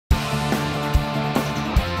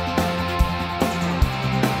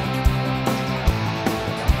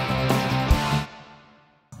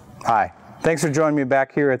Hi, thanks for joining me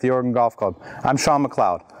back here at the Oregon Golf Club. I'm Sean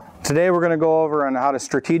McLeod. Today we're going to go over on how to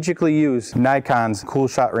strategically use Nikon's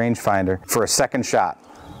COOLSHOT rangefinder for a second shot.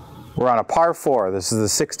 We're on a par 4. This is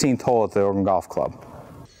the 16th hole at the Oregon Golf Club.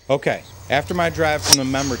 Okay, after my drive from the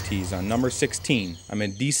member tees on number 16, I'm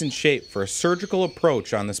in decent shape for a surgical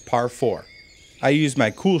approach on this par 4. I used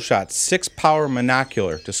my COOLSHOT 6-power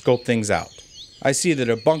monocular to scope things out. I see that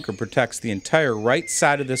a bunker protects the entire right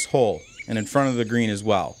side of this hole and in front of the green as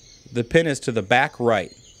well. The pin is to the back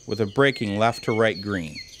right with a breaking left to right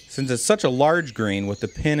green. Since it's such a large green with the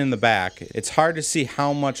pin in the back, it's hard to see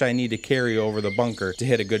how much I need to carry over the bunker to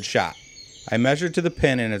hit a good shot. I measured to the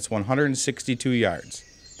pin and it's 162 yards.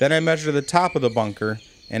 Then I measured the top of the bunker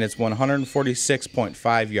and it's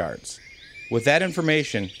 146.5 yards. With that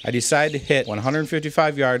information, I decided to hit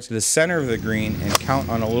 155 yards to the center of the green and count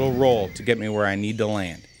on a little roll to get me where I need to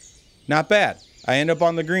land. Not bad. I end up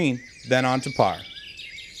on the green, then on to par.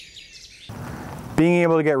 Being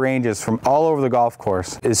able to get ranges from all over the golf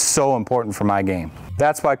course is so important for my game.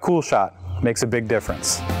 That's why COOLSHOT makes a big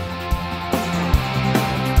difference.